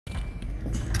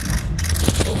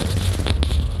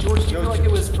you feel like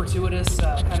it was fortuitous,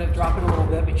 kind of dropping a little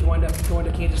bit, but you wind up going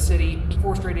to Kansas City,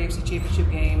 4 straight AFC Championship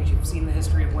games. You've seen the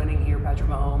history of winning here, Patrick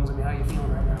Mahomes. I mean, how are you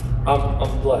feeling right now?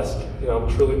 I'm blessed. I'm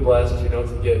truly blessed.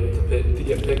 To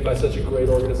get picked by such a great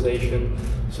organization,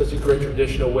 such a great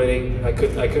tradition of winning. I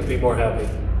couldn't be more happy.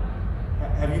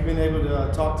 Have you been able to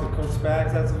talk to Coach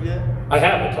Spags as of yet? I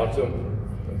have. I talked to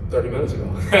him 30 minutes ago.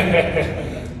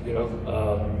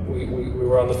 We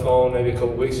were on the phone maybe a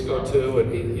couple weeks ago too,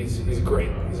 and he's great.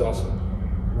 He's awesome.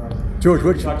 George,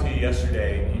 what I talked to you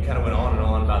yesterday. You kind of went on and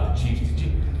on about the Chiefs.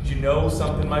 Did you know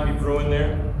something might be brewing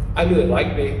there? I knew they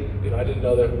liked me. I didn't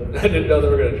know they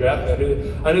were going to draft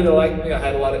me. I knew they liked me. I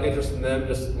had a lot of interest in them.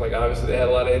 Just like obviously they had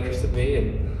a lot of interest in me,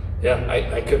 and yeah,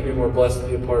 I couldn't be more blessed to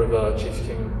be a part of Chiefs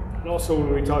Kingdom. And also,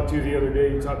 when we talked to you the other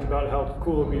day, you talked about how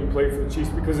cool it would be to play for the Chiefs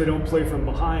because they don't play from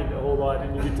behind a whole lot,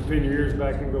 and you get to pin your ears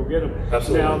back and go get them.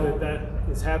 Absolutely. Now that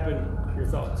has happened, your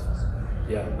thoughts?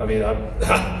 Yeah, I mean, as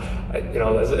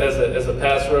a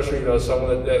pass rusher,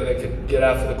 someone that can get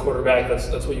after the quarterback.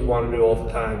 That's what you want to do all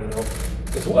the time.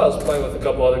 As well as playing with a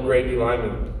couple other great D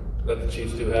linemen that the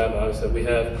Chiefs do have. Obviously, we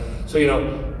have. So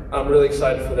I'm really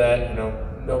excited for that.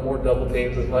 No more double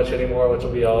teams as much anymore, which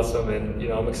will be awesome. And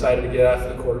I'm excited to get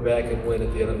after the quarterback and win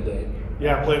at the end of the day.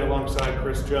 Yeah, I played alongside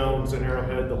Chris Jones in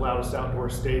Arrowhead, the loudest outdoor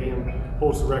stadium,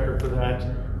 holds the record for that.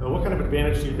 What kind of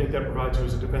advantage do you think that provides you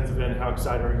as a defensive end? How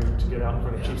excited are you to get out in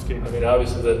front of Chiefs games? I mean,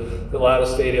 obviously the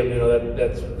loudest stadium,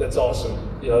 that's awesome.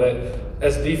 That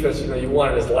as defense, you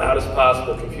want it as loud as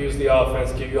possible, confuse the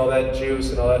offense, give you all that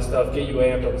juice and all that stuff, get you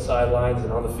amped on the sidelines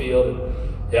and on the field. And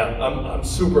yeah, I'm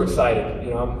super excited.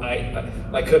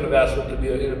 I couldn't have asked for it to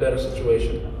be in a better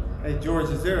situation. Hey George,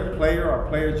 is there a player or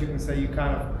players you can say you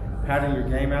kind of pattern your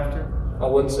game after? I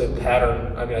wouldn't say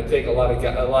pattern. I mean, I take a lot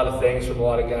of things from a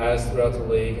lot of guys throughout the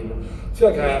league, and I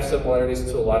feel like I have similarities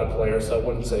to a lot of players. So I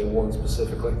wouldn't say one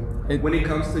specifically. When it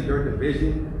comes to your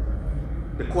division,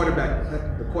 the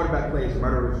quarterback plays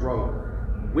murderer's row.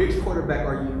 Which quarterback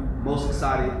are you most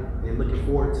excited and looking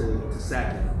forward to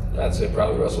sacking? I'd say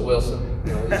probably Russell Wilson.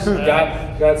 He's a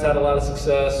guy's had a lot of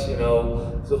success. He's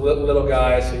a little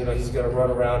guy, so he's going to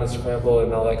run around and scramble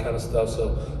and all that kind of stuff.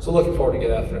 So looking forward to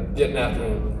getting after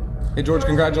him. Hey George,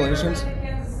 congratulations.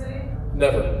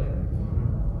 Never.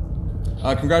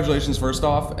 Congratulations first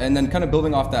off, and then kind of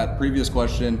building off that previous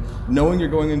question, knowing you're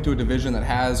going into a division that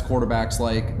has quarterbacks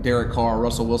like Derek Carr,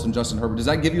 Russell Wilson, Justin Herbert, does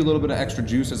that give you a little bit of extra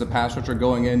juice as a pass rusher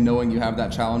going in, knowing you have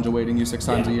that challenge awaiting you 6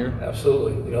 times a year?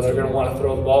 Absolutely. They're going to want to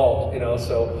throw the ball,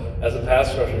 so as a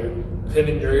pass rusher, you're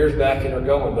pinning your ears back and you're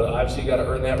going, but obviously you got to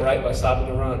earn that right by stopping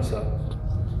the run. So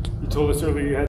You told us earlier you had